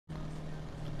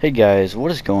Hey guys,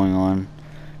 what is going on?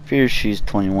 Fear She's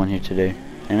 21 here today,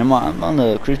 and I'm on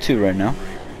the crew 2 right now,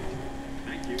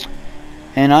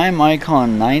 and I'm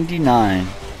Icon 99.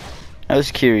 I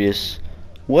was curious,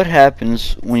 what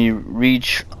happens when you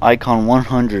reach Icon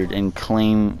 100 and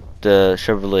claim the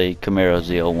Chevrolet Camaro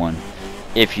ZL1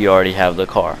 if you already have the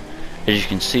car? As you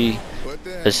can see,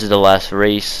 this is the last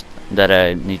race that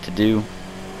I need to do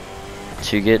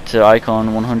to get to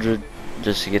Icon 100,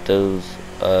 just to get those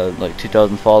like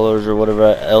 2,000 followers or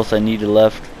whatever else I needed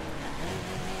left.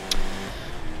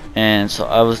 And so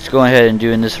I was going ahead and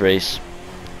doing this race,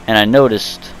 and I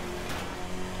noticed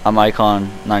I'm Icon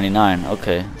 99.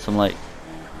 Okay, so I'm like,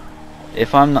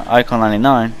 if I'm Icon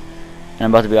 99 and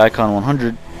I'm about to be Icon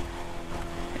 100,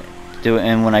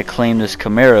 and when I claim this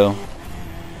Camaro,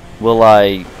 will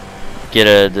I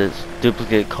get this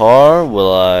duplicate car?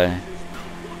 Will I,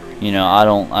 I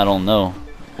don't know.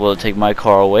 Will it take my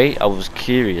car away? I was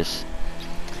curious,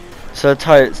 so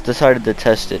I decided to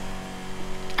test it,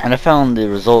 and I found the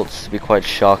results to be quite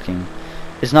shocking.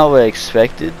 It's not what I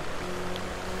expected,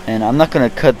 and I'm not gonna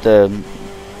cut the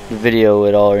video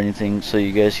at all or anything, so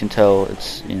you guys can tell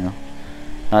it's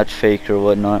not fake or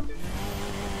whatnot.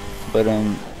 But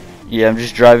yeah, I'm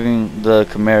just driving the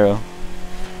Camaro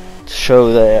to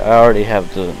show that I already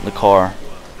have the car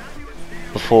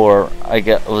before I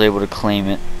was able to claim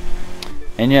it.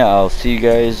 And yeah, I'll see you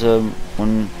guys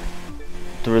when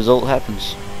the result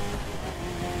happens.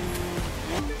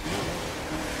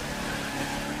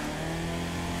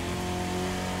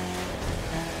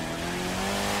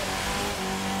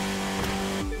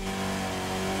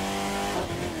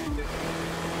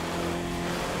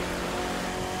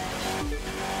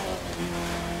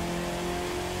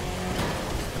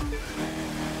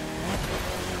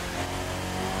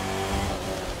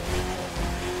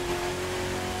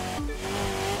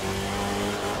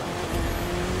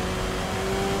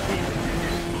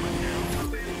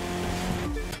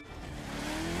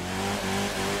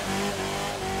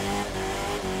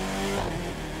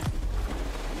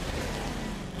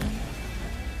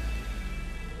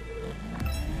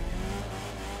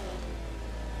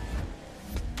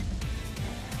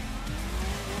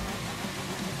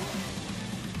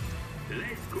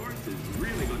 Today's course is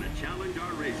really going to challenge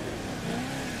our racers.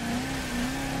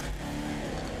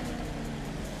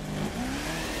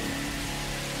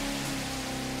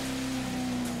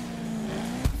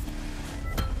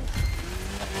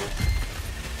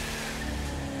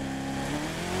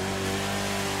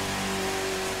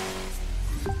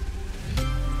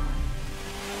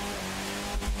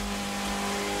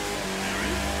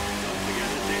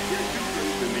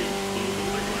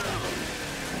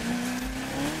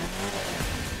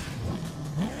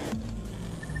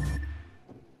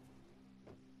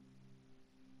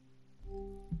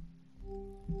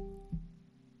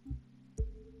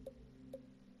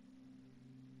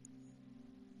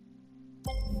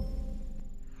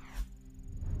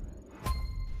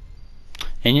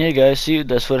 And yeah, guys, see,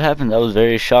 that's what happened. I was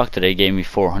very shocked that they gave me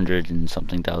 $400 and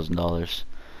something thousand.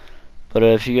 But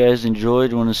if you guys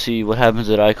enjoyed, want to see what happens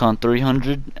at Icon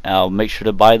 300, I'll make sure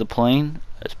to buy the plane.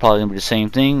 It's probably gonna be the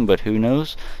same thing, but who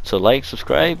knows? So like,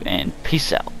 subscribe, and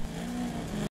peace out.